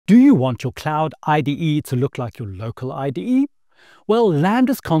Do you want your cloud IDE to look like your local IDE? Well,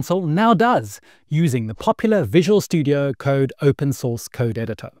 Lambda's console now does, using the popular Visual Studio Code open source code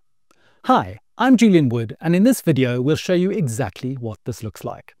editor. Hi, I'm Julian Wood, and in this video we'll show you exactly what this looks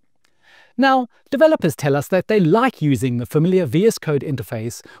like. Now, developers tell us that they like using the familiar VS Code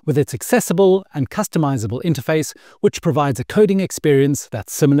interface with its accessible and customizable interface, which provides a coding experience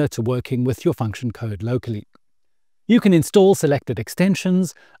that's similar to working with your function code locally. You can install selected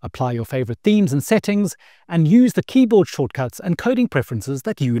extensions, apply your favorite themes and settings, and use the keyboard shortcuts and coding preferences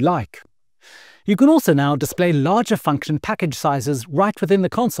that you like. You can also now display larger function package sizes right within the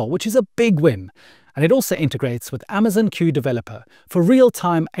console, which is a big win. And it also integrates with Amazon Q Developer for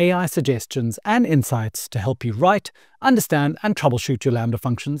real-time AI suggestions and insights to help you write, understand, and troubleshoot your Lambda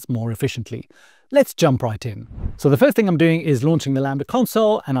functions more efficiently. Let's jump right in. So the first thing I'm doing is launching the Lambda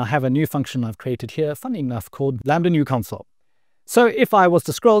console, and I have a new function I've created here, funny enough, called Lambda New Console. So if I was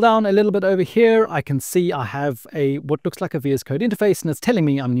to scroll down a little bit over here, I can see I have what looks like a VS Code interface, and it's telling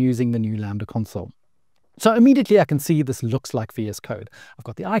me I'm using the new Lambda console. So immediately I can see this looks like VS Code. I've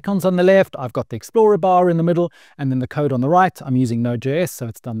got the icons on the left, I've got the Explorer bar in the middle, and then the code on the right. I'm using Node.js, so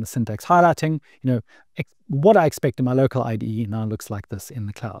it's done the syntax highlighting. What I expect in my local IDE now looks like this in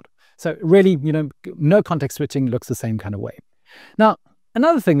the cloud. So really, no context switching, looks the same kind of way. Now,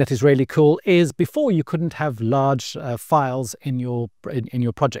 another thing that is really cool is before you couldn't have large files in your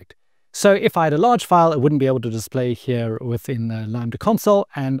project. So if I had a large file, it wouldn't be able to display here within the Lambda console,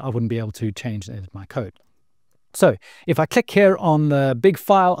 and I wouldn't be able to change any of my code. So if I click here on the big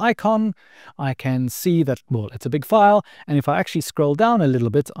file icon, I can see that, well, it's a big file. And if I actually scroll down a little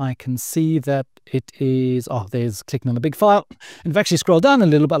bit, I can see that it is, there's clicking on the big file. And if I actually scroll down a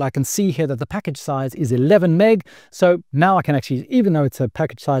little bit, I can see here that the package size is 11 meg. So now I can actually, even though it's a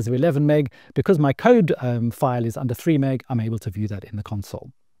package size of 11 meg, because my code file is under 3 meg, I'm able to view that in the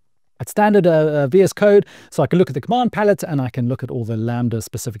console. It's standard VS Code, so I can look at the command palette and I can look at all the Lambda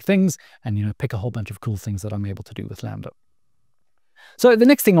specific things and pick a whole bunch of cool things that I'm able to do with Lambda. So the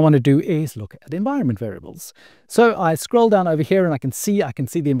next thing I want to do is look at environment variables. So I scroll down over here and I can see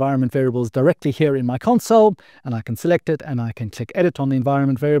the environment variables directly here in my console, and I can select it and I can click edit on the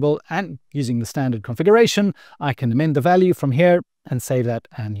environment variable, and using the standard configuration, I can amend the value from here and save that,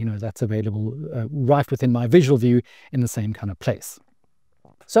 and that's available right within my visual view in the same kind of place.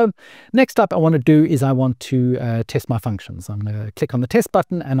 So next up I want to do is I want to test my functions. I'm going to click on the test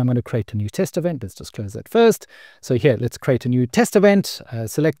button and I'm going to create a new test event. Let's just close that first. So here, let's create a new test event,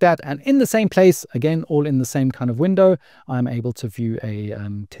 select that, and in the same place, again, all in the same kind of window, I'm able to view a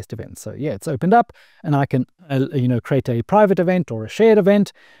test event. So yeah, it's opened up and I can, create a private event or a shared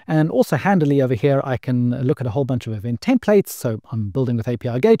event. And also handily over here, I can look at a whole bunch of event templates. So I'm building with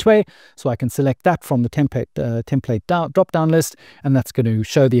API Gateway, so I can select that from the template drop-down list, and that's going to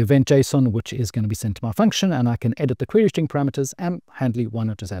show the event JSON, which is going to be sent to my function, and I can edit the query string parameters, and handily, why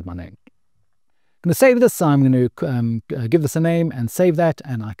not just add my name? I'm going to save this, so I'm going to give this a name and save that,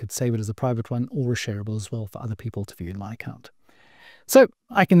 and I could save it as a private one or a shareable as well for other people to view in my account. So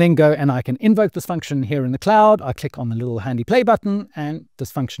I can then go and I can invoke this function here in the cloud. I click on the little handy play button and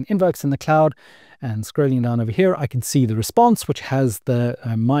this function invokes in the cloud. And scrolling down over here, I can see the response, which has the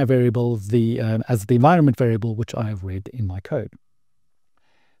my variable as the environment variable, which I have read in my code.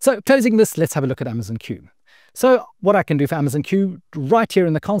 So closing this, let's have a look at Amazon Q. So what I can do for Amazon Q right here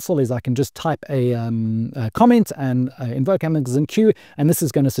in the console is I can just type a comment and invoke Amazon Q, and this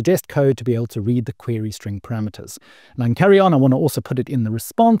is going to suggest code to be able to read the query string parameters. And I can carry on. I want to also put it in the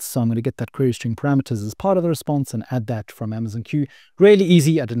response, so I'm going to get that query string parameters as part of the response and add that from Amazon Q. Really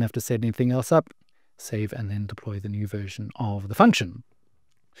easy. I didn't have to set anything else up. Save and then deploy the new version of the function.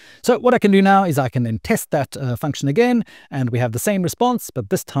 So what I can do now is I can then test that function again, and we have the same response, but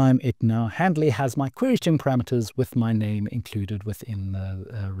this time it now handily has my query string parameters with my name included within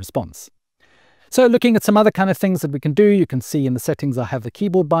the response. So looking at some other kind of things that we can do, you can see in the settings I have the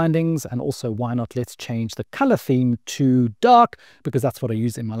keyboard bindings, and also why not let's change the color theme to dark, because that's what I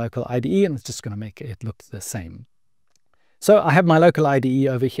use in my local IDE, and it's just going to make it look the same. So I have my local IDE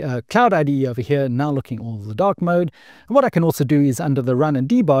over here, cloud IDE over here, now looking all the dark mode. And what I can also do is under the run and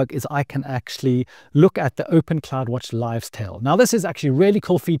debug is I can actually look at the Open CloudWatch Lives tail. Now this is actually a really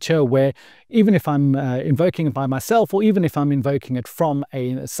cool feature where even if I'm invoking it by myself, or even if I'm invoking it from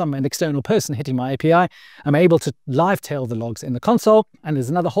an external person hitting my API, I'm able to live tail the logs in the console. And there's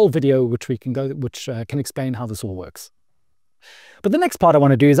another whole video which we can go, which can explain how this all works. But the next part I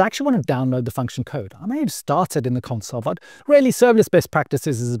want to do is I actually want to download the function code. I may have started in the console, but really serverless best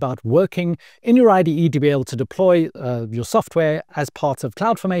practices is about working in your IDE to be able to deploy your software as part of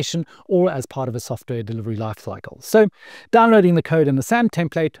CloudFormation or as part of a software delivery lifecycle. So downloading the code in the SAM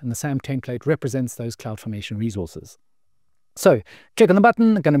template, and the SAM template represents those CloudFormation resources. So click on the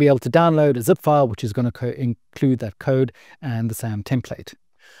button, I'm going to be able to download a zip file, which is going to include that code and the SAM template.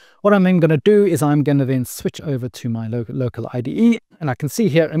 What I'm then going to do is I'm going to then switch over to my local IDE, and I can see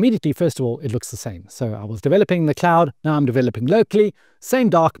here immediately, first of all, it looks the same. So I was developing in the cloud, now I'm developing locally, same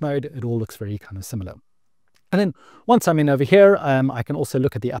dark mode, it all looks very kind of similar. And then once I'm in over here, I can also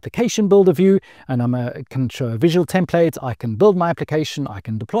look at the application builder view, and I can show visual templates. I can build my application, I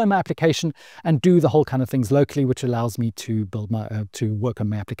can deploy my application, and do the whole kind of things locally, which allows me to build to work on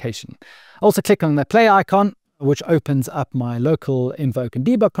my application. I also click on the play icon, which opens up my local invoke and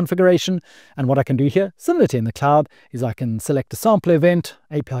debug configuration. And what I can do here, similar to in the cloud, is I can select a sample event,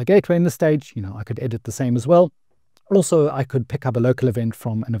 API gateway in this stage. I could edit the same as well. Also, I could pick up a local event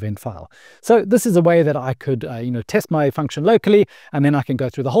from an event file. So this is a way that I could test my function locally, and then I can go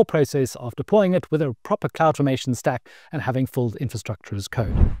through the whole process of deploying it with a proper CloudFormation stack and having full infrastructure as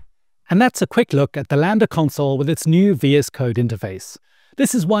code. And that's a quick look at the Lambda console with its new VS Code interface.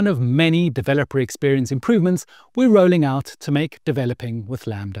 This is one of many developer experience improvements we're rolling out to make developing with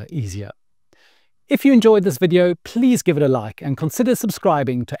Lambda easier. If you enjoyed this video, please give it a like and consider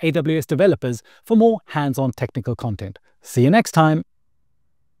subscribing to AWS Developers for more hands-on technical content. See you next time.